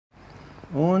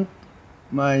und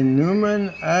mein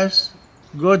Namen ist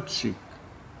Gottschick.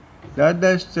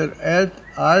 Das ist der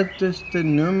älteste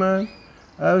Nummer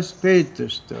aus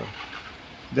Petersdorf.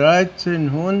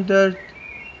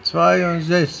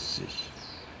 1362.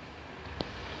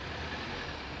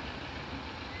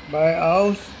 Bei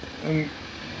uns in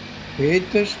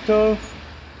Petersdorf,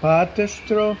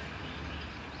 Patersdorf,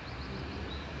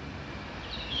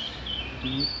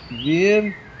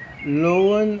 wir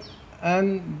lohen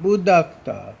an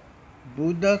Budaktal.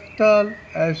 Budaktal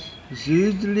ist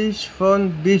südlich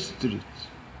von Bistritz.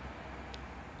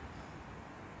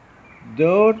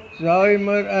 Dort sind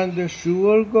wir an der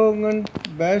Schule gegangen,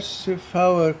 bis zu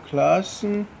VR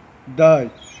Klassen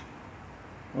Deutsch.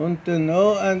 Und dann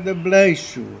noch an der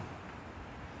Bleischule,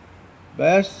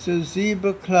 bis zu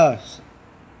 7 Klassen.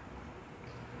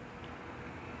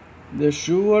 Die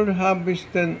Schule habe ich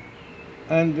dann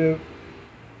an der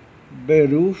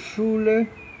Berufsschule,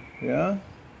 ja,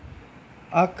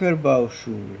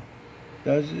 Ackerbauschule.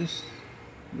 Das ist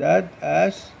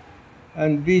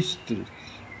an Bistritz.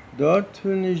 Dort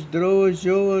habe ich 3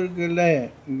 Jahre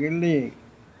gelebt.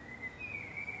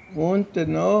 Und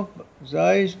danach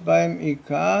sei ich beim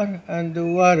IKAR an der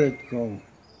Wart gekommen.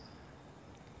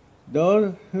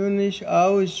 Dort habe ich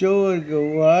auch ein Jahr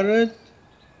gewartet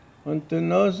und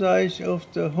danach sei ich auf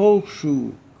der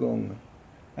Hochschule gegangen,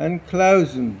 in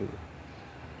Klausenburg.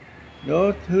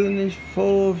 Dort habe ich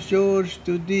 5 Jahre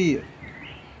studiert.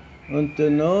 Und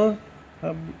danach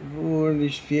wurde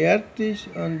ich fertig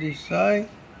und ich sei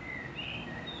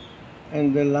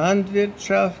in der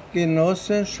Landwirtschaft,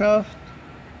 Genossenschaft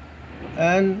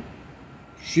an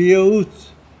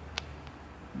Schiutz.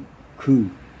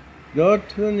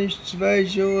 Dort habe ich 2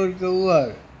 Jahre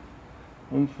gewartet.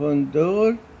 Und von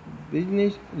dort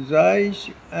sei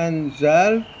ich an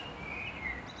Salk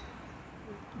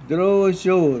 3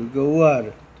 Jahre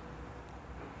gewartet.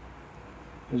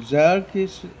 Salk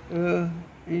ist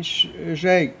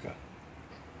Rijeka.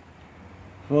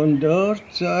 Von dort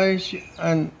sei ich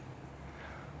an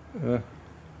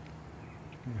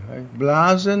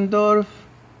Blasendorf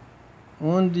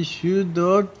und ich habe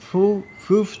dort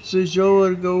 50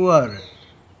 Jahre gewartet.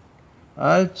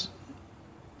 Als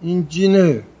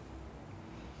Ingenieur.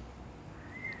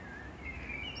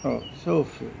 Oh, so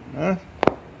viel, ne?